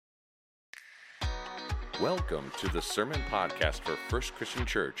Welcome to the Sermon Podcast for First Christian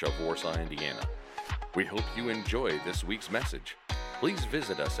Church of Warsaw, Indiana. We hope you enjoy this week's message. Please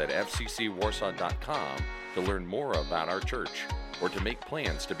visit us at fccwarsaw.com to learn more about our church or to make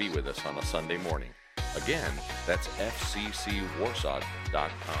plans to be with us on a Sunday morning. Again, that's fccwarsaw.com.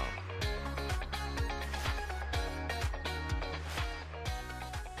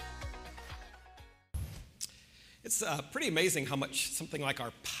 It's pretty amazing how much something like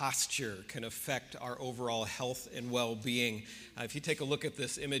our posture can affect our overall health and well-being. If you take a look at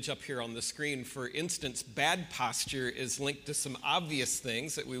this image up here on the screen, for instance, bad posture is linked to some obvious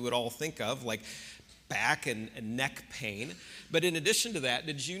things that we would all think of, like back and neck pain. But in addition to that,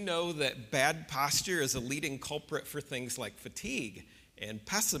 did you know that bad posture is a leading culprit for things like fatigue and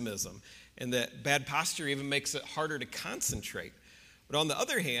pessimism, and that bad posture even makes it harder to concentrate? But on the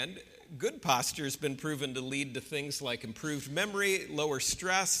other hand, good posture has been proven to lead to things like improved memory, lower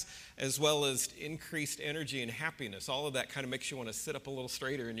stress, as well as increased energy and happiness. All of that kind of makes you want to sit up a little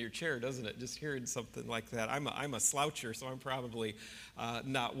straighter in your chair, doesn't it? Just hearing something like that. I'm a sloucher, so I'm probably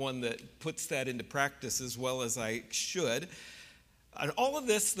not one that puts that into practice as well as I should. And all of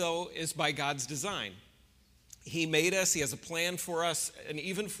this, though, is by God's design. He made us, He has a plan for us, and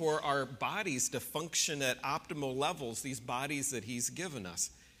even for our bodies to function at optimal levels, these bodies that He's given us.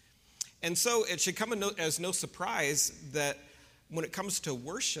 And so it should come as no surprise that when it comes to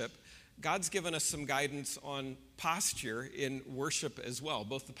worship, God's given us some guidance on posture in worship as well,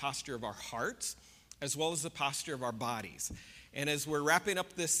 both the posture of our hearts as well as the posture of our bodies. And as we're wrapping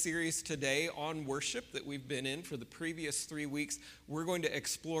up this series today on worship that we've been in for the previous 3 weeks, we're going to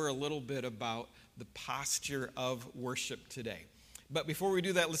explore a little bit about the posture of worship today. But before we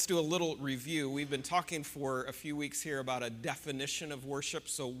do that, let's do a little review. We've been talking for a few weeks here about a definition of worship.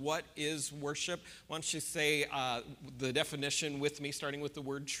 So what is worship? Why don't you say the definition with me, starting with the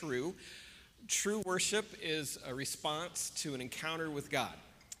word true. True worship is a response to an encounter with God.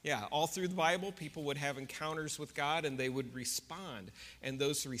 Yeah, all through the Bible, people would have encounters with God and they would respond. And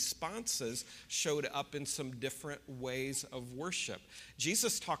those responses showed up in some different ways of worship.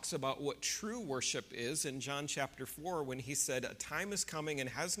 Jesus talks about what true worship is in John chapter 4 when he said, "A time is coming and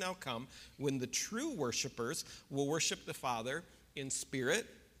has now come when the true worshipers will worship the Father in spirit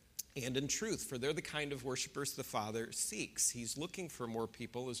and in truth, for they're the kind of worshipers the Father seeks." He's looking for more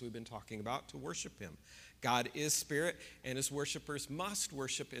people, as we've been talking about, to worship Him. God is spirit, and His worshipers must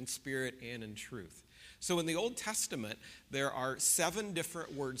worship in spirit and in truth. So in the Old Testament, there are 7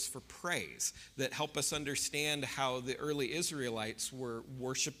 different words for praise that help us understand how the early Israelites were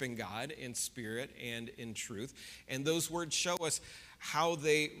worshiping God in spirit and in truth. And those words show us how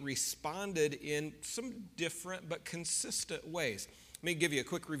they responded in some different but consistent ways. Let me give you a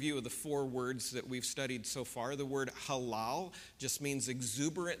quick review of the 4 words that we've studied so far. The word halal just means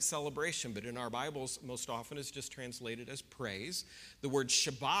exuberant celebration, but in our Bibles, most often is just translated as praise. The word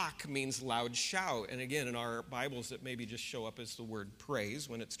shabach means loud shout, and again, in our Bibles, it maybe just show up as the word praise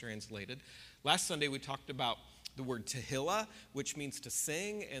when it's translated. Last Sunday, we talked about the word tehillah, which means to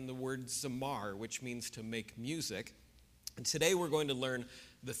sing, and the word zamar, which means to make music. And today, we're going to learn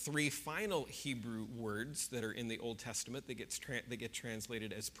the 3 final Hebrew words that are in the Old Testament that get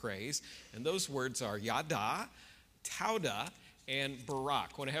translated as praise. And those words are yada, tauda, and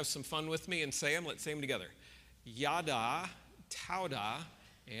barak. Want to have some fun with me and say them? Let's say them together. Yada, tauda,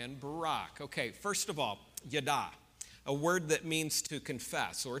 and barak. Okay, first of all, yada, a word that means to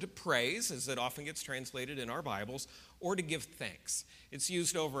confess or to praise, as it often gets translated in our Bibles, or to give thanks. It's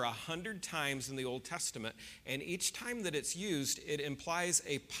used over 100 times in the Old Testament, and each time that it's used, it implies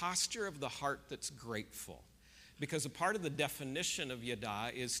a posture of the heart that's grateful. Because a part of the definition of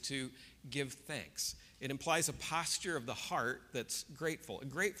yada is to give thanks. It implies a posture of the heart that's grateful, a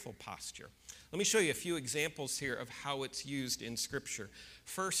grateful posture. Let me show you a few examples here of how it's used in Scripture.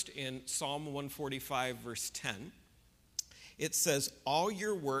 First, in Psalm 145, verse 10, it says, "All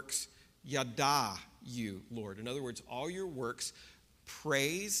your works yada you, Lord." In other words, all your works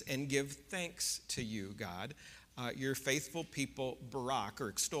praise and give thanks to you, God. Your faithful people barak, or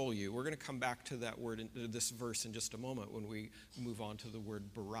extol you. We're going to come back to that word, this verse in just a moment when we move on to the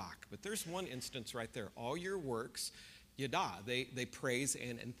word barak. But there's one instance right there. All your works yada, they praise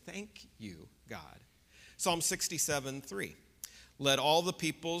and thank you, God. Psalm 67:3. "Let all the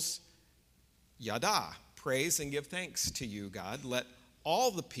peoples yada, praise and give thanks to you, God. Let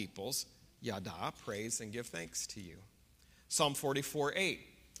all the peoples yada, praise and give thanks to you." Psalm 44:8.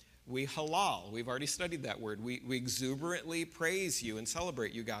 We halal. We've already studied that word. We exuberantly praise you and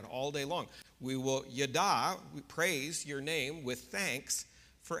celebrate you, God, all day long. We will yada, we praise your name with thanks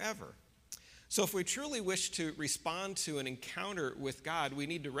forever. So if we truly wish to respond to an encounter with God, we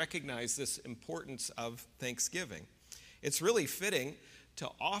need to recognize this importance of thanksgiving. It's really fitting to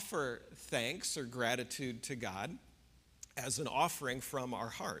offer thanks or gratitude to God as an offering from our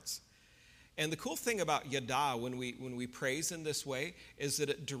hearts. And the cool thing about Yada, when we praise in this way, is that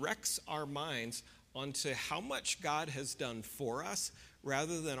it directs our minds onto how much God has done for us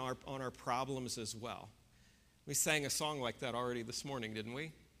rather than on our problems as well. We sang a song like that already this morning, didn't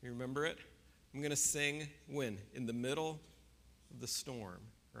we? You remember it? I'm going to sing when? In the middle of the storm,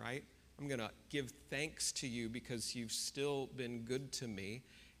 right? I'm going to give thanks to you because you've still been good to me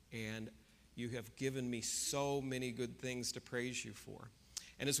and you have given me so many good things to praise you for.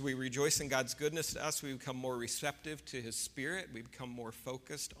 And as we rejoice in God's goodness to us, we become more receptive to his Spirit. We become more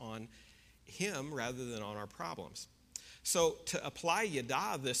focused on him rather than on our problems. So to apply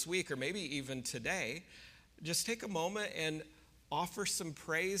Yada this week, or maybe even today, just take a moment and offer some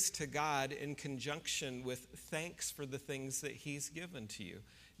praise to God in conjunction with thanks for the things that he's given to you.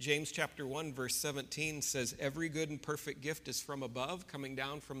 James chapter 1 verse 17 says, "Every good and perfect gift is from above, coming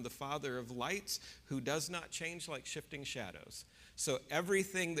down from the Father of lights, who does not change like shifting shadows." So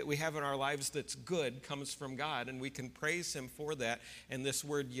everything that we have in our lives that's good comes from God, and we can praise him for that. And this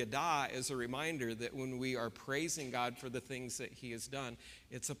word Yada is a reminder that when we are praising God for the things that he has done,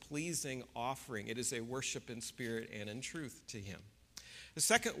 it's a pleasing offering. It is a worship in spirit and in truth to him. The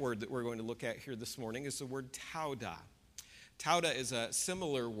second word that we're going to look at here this morning is the word Tauda. Tauda is a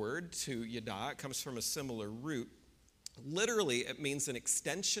similar word to Yada. It comes from a similar root. Literally, it means an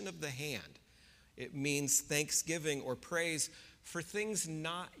extension of the hand. It means thanksgiving or praise for things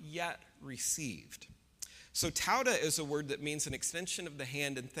not yet received. So Tauda is a word that means an extension of the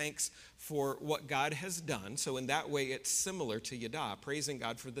hand and thanks for what God has done. So in that way, it's similar to Yada, praising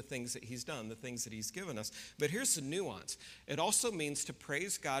God for the things that he's done, the things that he's given us. But here's the nuance. It also means to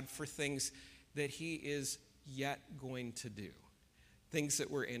praise God for things that he is yet going to do. Things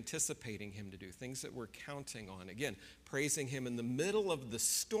that we're anticipating him to do, things that we're counting on. Again, praising him in the middle of the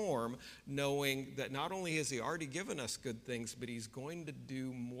storm, knowing that not only has he already given us good things, but he's going to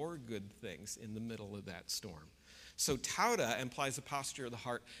do more good things in the middle of that storm. So Tauda implies a posture of the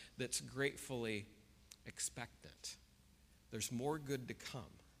heart that's gratefully expectant. There's more good to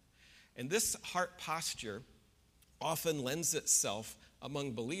come. And this heart posture often lends itself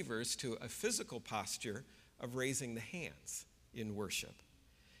among believers to a physical posture of raising the hands in worship.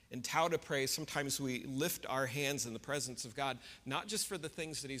 In Tauda praise, sometimes we lift our hands in the presence of God, not just for the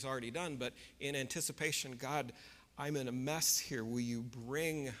things that he's already done, but in anticipation, God, I'm in a mess here. Will you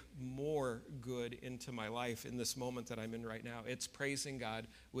bring more good into my life in this moment that I'm in right now? It's praising God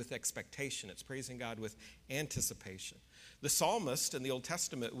with expectation. It's praising God with anticipation. The psalmist in the Old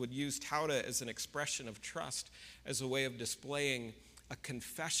Testament would use Tauda as an expression of trust, as a way of displaying a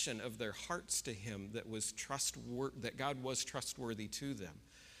confession of their hearts to him that God was trustworthy to them.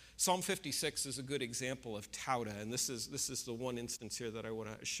 Psalm 56 is a good example of Tauda, and this is the one instance here that I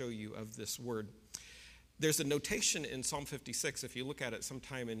want to show you of this word. There's a notation in Psalm 56, if you look at it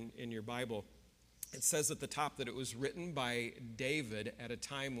sometime in your Bible, it says at the top that it was written by David at a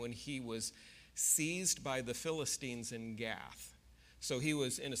time when he was seized by the Philistines in Gath. So he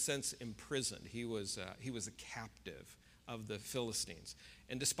was, in a sense, imprisoned. He was a captive of the Philistines.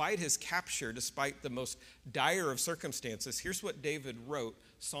 And despite his capture, despite the most dire of circumstances, here's what David wrote,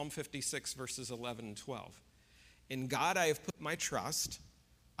 Psalm 56, verses 11 and 12. "In God I have put my trust.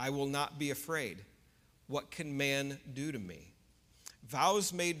 I will not be afraid. What can man do to me?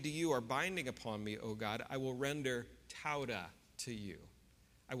 Vows made to you are binding upon me, O God. I will render Tauda to you.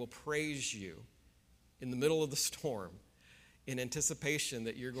 I will praise you in the middle of the storm, in anticipation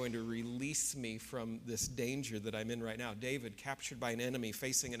that you're going to release me from this danger that I'm in right now." David, captured by an enemy,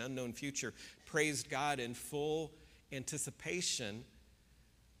 facing an unknown future, praised God in full anticipation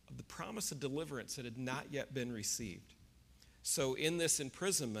of the promise of deliverance that had not yet been received. So in this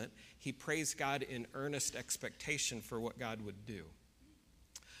imprisonment, he praised God in earnest expectation for what God would do.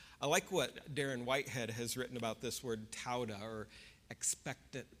 I like what Darren Whitehead has written about this word Tauda, or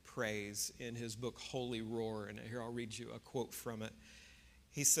expectant praise, in his book Holy Roar, and here I'll read you a quote from it.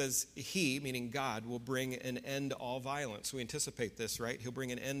 He says, he, meaning God, will bring an end to all violence. We anticipate this, right? He'll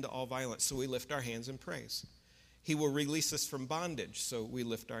bring an end to all violence, so we lift our hands in praise. He will release us from bondage, so we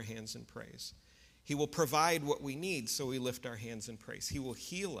lift our hands in praise. He will provide what we need, so we lift our hands in praise. He will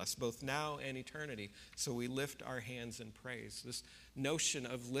heal us both now and eternity, so we lift our hands in praise. This notion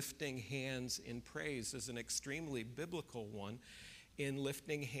of lifting hands in praise is an extremely biblical one, in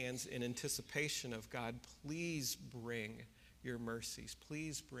lifting hands in anticipation of God, please bring your mercies.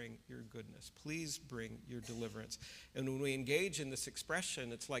 Please bring your goodness. Please bring your deliverance. And when we engage in this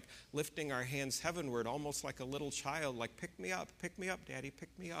expression, it's like lifting our hands heavenward, almost like a little child, like, pick me up, Daddy, pick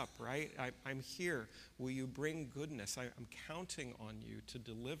me up, right? I'm here. Will you bring goodness? I'm counting on you to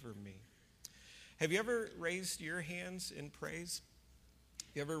deliver me. Have you ever raised your hands in praise?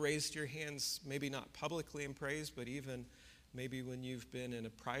 You ever raised your hands, maybe not publicly in praise, but even maybe when you've been in a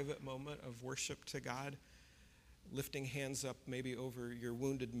private moment of worship to God? Lifting hands up maybe over your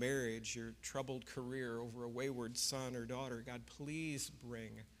wounded marriage, your troubled career, over a wayward son or daughter. God, please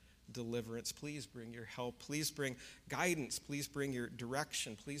bring deliverance. Please bring your help. Please bring guidance. Please bring your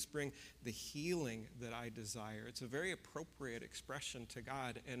direction. Please bring the healing that I desire. It's a very appropriate expression to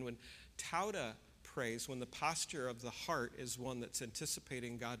God. And when Tauda prays, when the posture of the heart is one that's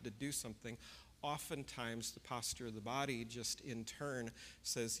anticipating God to do something, oftentimes the posture of the body just in turn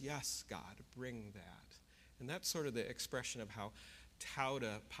says, yes, God, bring that. And that's sort of the expression of how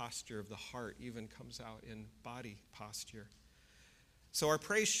Tauda, posture of the heart, even comes out in body posture. So our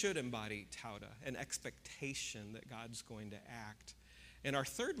praise should embody Tauda, an expectation that God's going to act. And our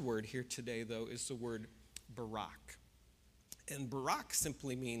third word here today, though, is the word barak. And barak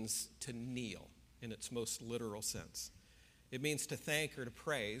simply means to kneel in its most literal sense. It means to thank or to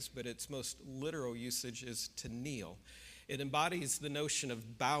praise, but its most literal usage is to kneel. It embodies the notion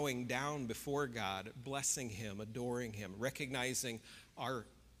of bowing down before God, blessing Him, adoring Him, recognizing our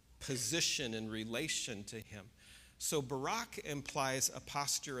position in relation to Him. So barak implies a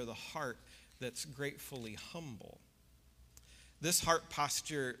posture of the heart that's gratefully humble. This heart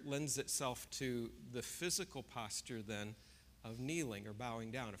posture lends itself to the physical posture then of kneeling or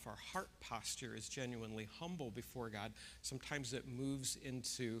bowing down. If our heart posture is genuinely humble before God, sometimes it moves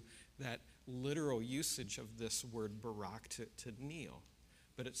into that literal usage of this word barak, to kneel.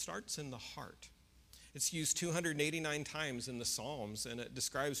 But it starts in the heart. It's used 289 times in the Psalms, and it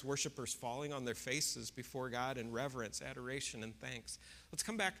describes worshipers falling on their faces before God in reverence, adoration, and thanks. Let's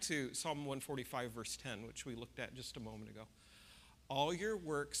come back to Psalm 145, verse 10, which we looked at just a moment ago. All your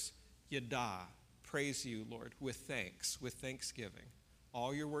works, Yadah, praise you, Lord, with thanks, with thanksgiving.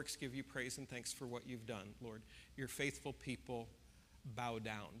 All your works give you praise and thanks for what you've done, Lord. Your faithful people bow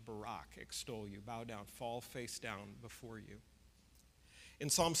down, barak, extol you, bow down, fall face down before you. In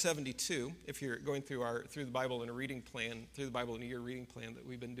Psalm 72, if you're going through the Bible in a reading plan, through the Bible in a year reading plan that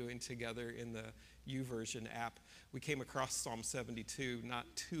we've been doing together in the YouVersion app, we came across Psalm 72 not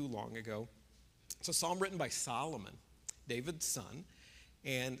too long ago. It's a psalm written by Solomon, David's son.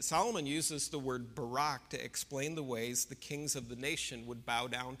 And Solomon uses the word barak to explain the ways the kings of the nation would bow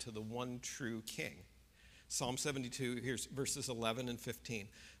down to the one true king. Psalm 72, here's verses 11 and 15.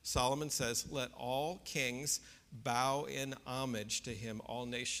 Solomon says, let all kings bow in homage to him, all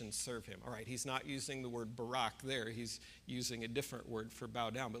nations serve him. All right, he's not using the word barak there. He's using a different word for bow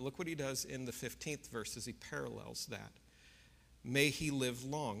down. But look what he does in the 15th verse as he parallels that. May he live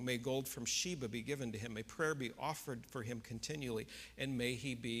long. May gold from Sheba be given to him. May prayer be offered for him continually. And may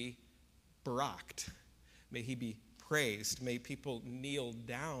he be baraked. May he be praised. May people kneel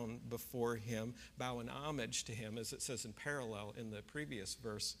down before him, bow in homage to him, as it says in parallel in the previous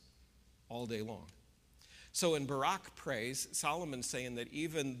verse, all day long. So in barak praise, Solomon's saying that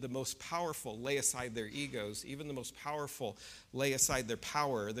even the most powerful lay aside their egos, even the most powerful lay aside their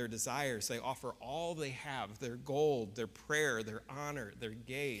power, their desires. They offer all they have, their gold, their prayer, their honor, their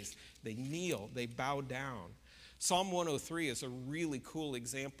gaze. They kneel, they bow down. Psalm 103 is a really cool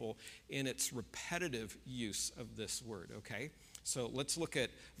example in its repetitive use of this word, okay? So let's look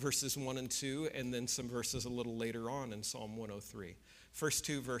at verses 1 and 2 and then some verses a little later on in Psalm 103. First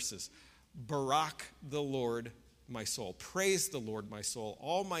two verses. Barak the Lord, my soul. Praise the Lord, my soul.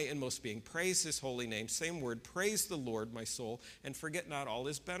 All my inmost being. Praise his holy name. Same word. Praise the Lord, my soul, and forget not all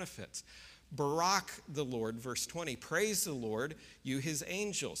his benefits. Barak the Lord, verse 20. Praise the Lord, you his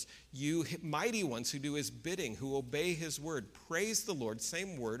angels, you mighty ones who do his bidding, who obey his word. Praise the Lord,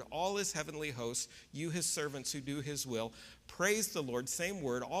 same word, all his heavenly hosts, you his servants who do his will. Praise the Lord, same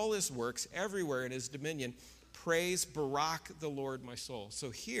word, all his works, everywhere in his dominion. Praise Barak the Lord, my soul. So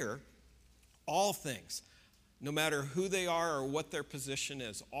here, all things, no matter who they are or what their position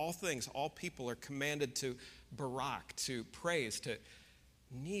is, all things, all people are commanded to barak, to praise, to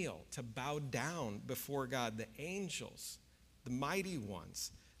kneel, to bow down before God. The angels, the mighty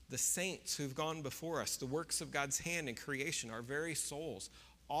ones, the saints who've gone before us, the works of God's hand in creation, our very souls,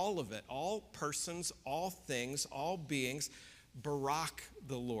 all of it, all persons, all things, all beings, barak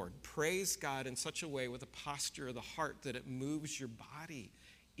the Lord. Praise God in such a way with a posture of the heart that it moves your body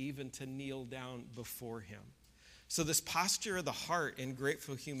even to kneel down before him. So this posture of the heart in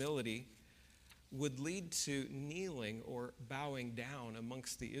grateful humility would lead to kneeling or bowing down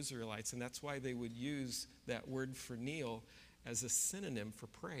amongst the Israelites. And that's why they would use that word for kneel as a synonym for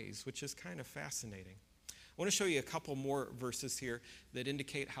praise, which is kind of fascinating. I want to show you a couple more verses here that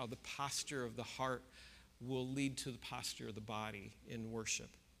indicate how the posture of the heart will lead to the posture of the body in worship.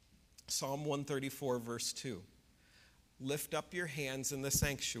 Psalm 134, verse 2. Lift up your hands in the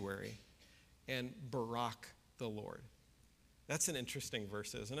sanctuary and barak the Lord. That's an interesting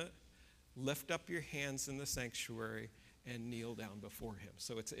verse, isn't it? Lift up your hands in the sanctuary and kneel down before him.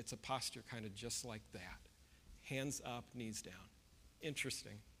 So it's a posture kind of just like that. Hands up, knees down.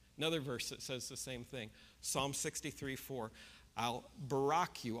 Interesting. Another verse that says the same thing. Psalm 63, 4. I'll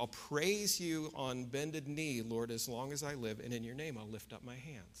barak you, I'll praise you on bended knee, Lord, as long as I live, and in your name I'll lift up my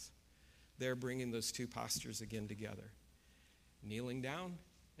hands. They're bringing those two postures again together. Kneeling down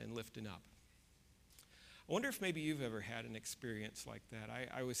and lifting up. I wonder if maybe you've ever had an experience like that.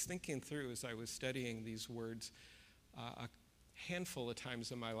 I was thinking through as I was studying these words a handful of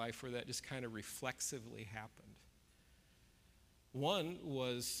times in my life where that just kind of reflexively happened. One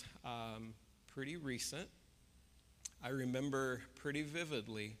was pretty recent. I remember pretty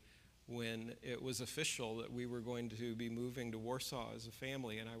vividly when it was official that we were going to be moving to Warsaw as a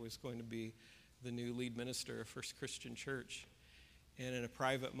family, and I was going to be the new lead minister of First Christian Church. And in a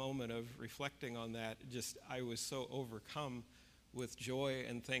private moment of reflecting on that, I was so overcome with joy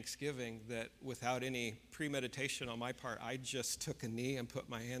and thanksgiving that without any premeditation on my part, I just took a knee and put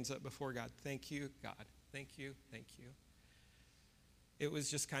my hands up before God. Thank you, God. Thank you, thank you. It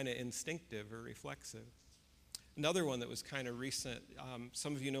was just kind of instinctive or reflexive. Another one that was kind of recent,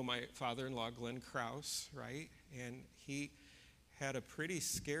 some of you know my father-in-law, Glenn Krause, right? And he had a pretty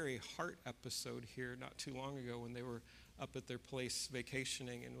scary heart episode here not too long ago when they were up at their place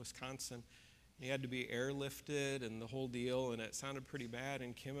vacationing in Wisconsin. He had to be airlifted and the whole deal, and it sounded pretty bad.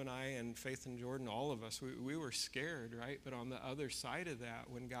 And Kim and I and Faith and Jordan, all of us, we were scared, right? But on the other side of that,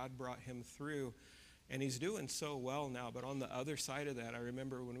 when God brought him through, and he's doing so well now, but on the other side of that, I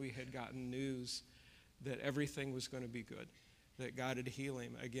remember when we had gotten news that everything was going to be good, that God had healed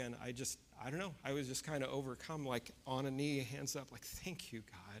him. Again, I don't know, I was just kind of overcome, like on a knee, hands up, like, thank you,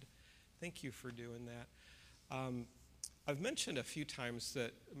 God. Thank you for doing that. I've mentioned a few times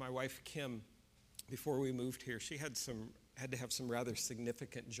that my wife, Kim, before we moved here, she had to have some rather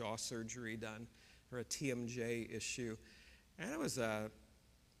significant jaw surgery done, or a TMJ issue. And it was a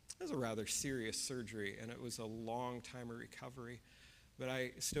rather serious surgery, and it was a long time of recovery. But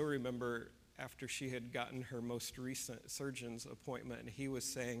I still remember after she had gotten her most recent surgeon's appointment, and he was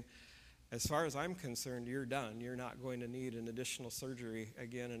saying, as far as I'm concerned, you're done. You're not going to need an additional surgery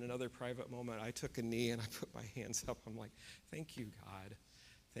again. In another private moment, I took a knee and I put my hands up. I'm like, thank you, God.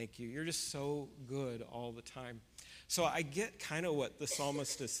 Thank you. You're just so good all the time. So I get kind of what the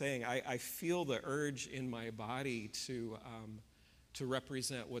psalmist is saying. I feel the urge in my body to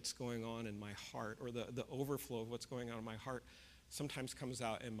represent what's going on in my heart, or the overflow of what's going on in my heart sometimes comes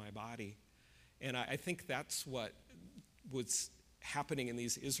out in my body. And I think that's what was happening in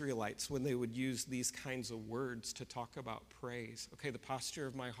these Israelites when they would use these kinds of words to talk about praise. Okay, the posture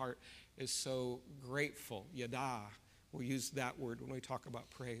of my heart is so grateful. Yada, we'll use that word when we talk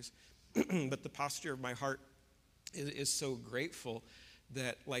about praise. But the posture of my heart is so grateful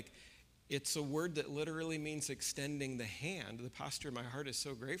that, like, it's a word that literally means extending the hand. The posture of my heart is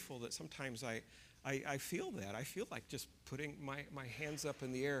so grateful that sometimes I feel that. I feel like just putting my hands up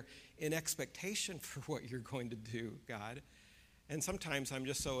in the air in expectation for what you're going to do, God. And sometimes I'm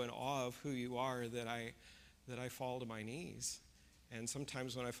just so in awe of who you are that I fall to my knees. And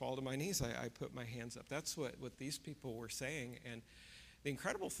sometimes when I fall to my knees, I put my hands up. That's what these people were saying. And the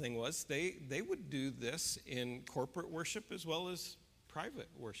incredible thing was they would do this in corporate worship as well as private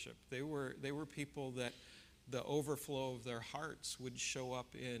worship. They were people that the overflow of their hearts would show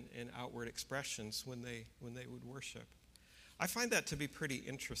up in outward expressions when they would worship. I find that to be pretty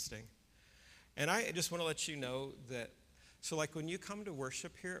interesting. And I just want to let you know that, so like when you come to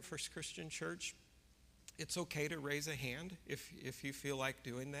worship here at First Christian Church, it's okay to raise a hand if you feel like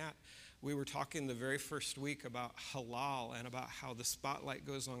doing that. We were talking the very first week about halal and about how the spotlight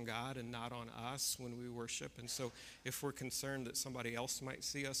goes on God and not on us when we worship. And so if we're concerned that somebody else might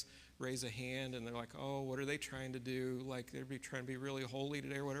see us raise a hand and they're like, oh, what are they trying to do? Like they're trying to be really holy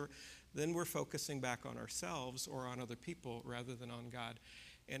today or whatever. Then we're focusing back on ourselves or on other people rather than on God.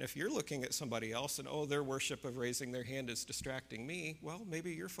 And if you're looking at somebody else and, oh, their worship of raising their hand is distracting me, well,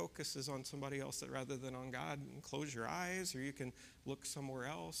 maybe your focus is on somebody else rather than on God. And close your eyes, or you can look somewhere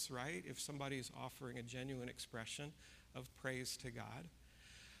else, right? If somebody's offering a genuine expression of praise to God.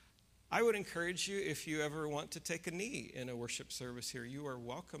 I would encourage you, if you ever want to take a knee in a worship service here, you are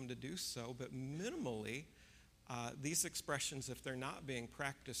welcome to do so, but minimally, these expressions, if they're not being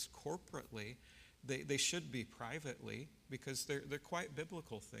practiced corporately, they should be privately, because they're quite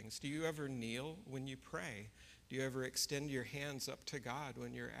biblical things. Do you ever kneel when you pray? Do you ever extend your hands up to God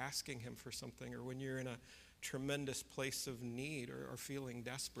when you're asking him for something, or when you're in a tremendous place of need or feeling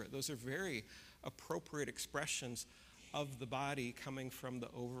desperate? Those are very appropriate expressions of the body coming from the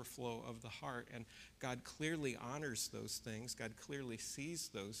overflow of the heart. And God clearly honors those things. God clearly sees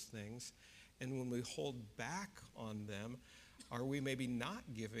those things. And when we hold back on them, are we maybe not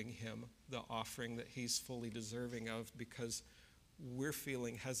giving him the offering that he's fully deserving of because we're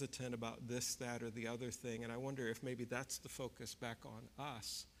feeling hesitant about this, that, or the other thing? And I wonder if maybe that's the focus back on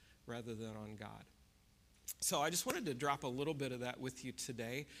us rather than on God. So I just wanted to drop a little bit of that with you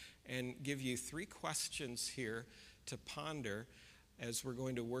today and give you 3 questions here to ponder as we're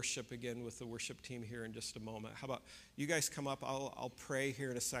going to worship again with the worship team here in just a moment. How about you guys come up? I'll pray here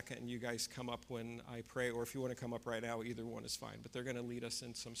in a second, and you guys come up when I pray, or if you want to come up right now, either one is fine. But they're going to lead us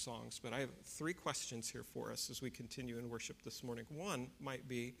in some songs. But I have 3 questions here for us as we continue in worship this morning. One might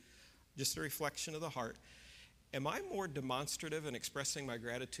be just a reflection of the heart. Am I more demonstrative in expressing my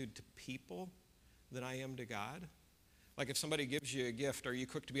gratitude to people than I am to God? Like if somebody gives you a gift, are you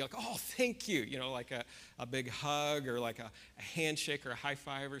quick to be like, oh, thank you, like a big hug or like a handshake or a high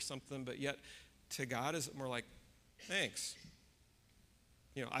five or something, but yet to God, is it more like, thanks?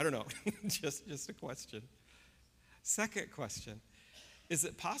 I don't know, just a question. Second question, is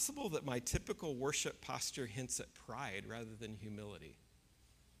it possible that my typical worship posture hints at pride rather than humility?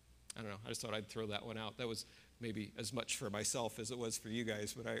 I don't know, I just thought I'd throw that one out. That was maybe as much for myself as it was for you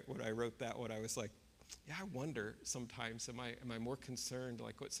guys, but when I wrote that one, I was like, yeah, I wonder sometimes, am I more concerned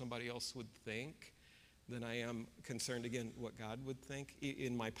like what somebody else would think than I am concerned, again, what God would think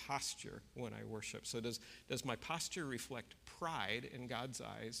in my posture when I worship? So does my posture reflect pride in God's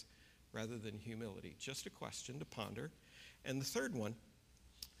eyes rather than humility? Just a question to ponder. And the third one,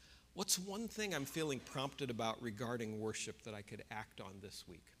 what's one thing I'm feeling prompted about regarding worship that I could act on this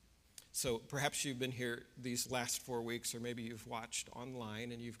week? So perhaps you've been here these last 4 weeks, or maybe you've watched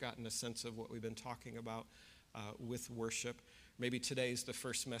online and you've gotten a sense of what we've been talking about with worship. Maybe today's the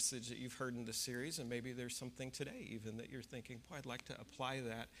first message that you've heard in the series, and maybe there's something today even that you're thinking, boy, I'd like to apply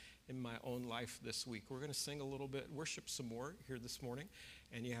that in my own life this week. We're going to sing a little bit, worship some more here this morning,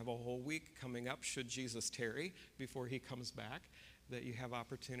 and you have a whole week coming up, should Jesus tarry, before he comes back, that you have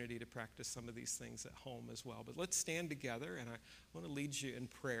opportunity to practice some of these things at home as well. But let's stand together, and I want to lead you in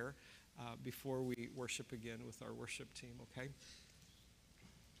prayer before we worship again with our worship team, okay?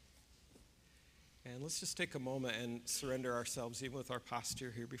 And let's just take a moment and surrender ourselves, even with our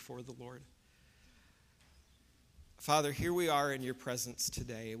posture here before the Lord. Father, here we are in your presence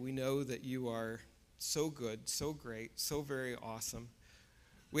today. We know that you are so good, so great, so very awesome.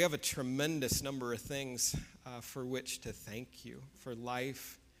 We have a tremendous number of things for which to thank you, for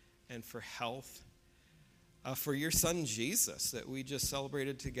life and for health. For your son Jesus that we just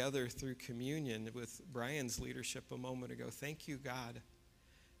celebrated together through communion with Brian's leadership a moment ago. Thank you, God.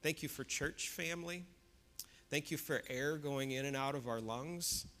 Thank you for church family. Thank you for air going in and out of our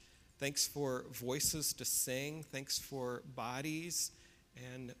lungs. Thanks for voices to sing. Thanks for bodies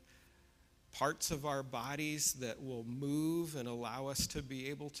and parts of our bodies that will move and allow us to be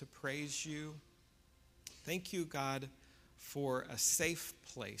able to praise you. Thank you, God, for a safe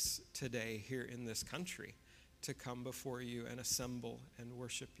place today here in this country to come before you and assemble and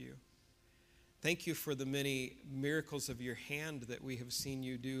worship you. Thank you for the many miracles of your hand that we have seen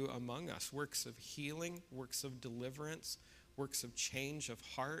you do among us, works of healing, works of deliverance, works of change of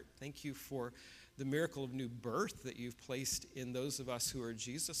heart. Thank you for the miracle of new birth that you've placed in those of us who are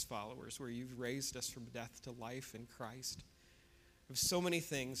Jesus followers, where you've raised us from death to life in Christ. We have so many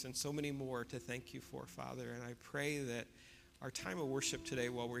things and so many more to thank you for, Father, and I pray that our time of worship today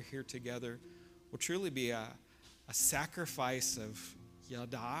while we're here together will truly be a sacrifice of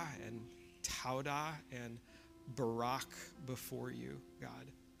yada and tauda and barak before you, God.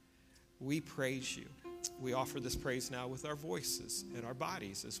 We praise you. We offer this praise now with our voices and our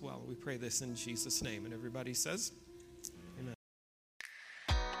bodies as well. We pray this in Jesus' name. And everybody says, amen.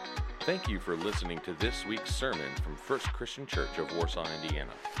 Thank you for listening to this week's sermon from First Christian Church of Warsaw,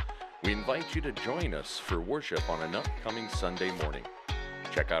 Indiana. We invite you to join us for worship on an upcoming Sunday morning.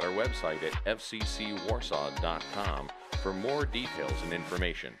 Check out our website at fccwarsaw.com for more details and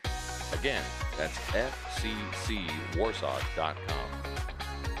information. Again, that's fccwarsaw.com.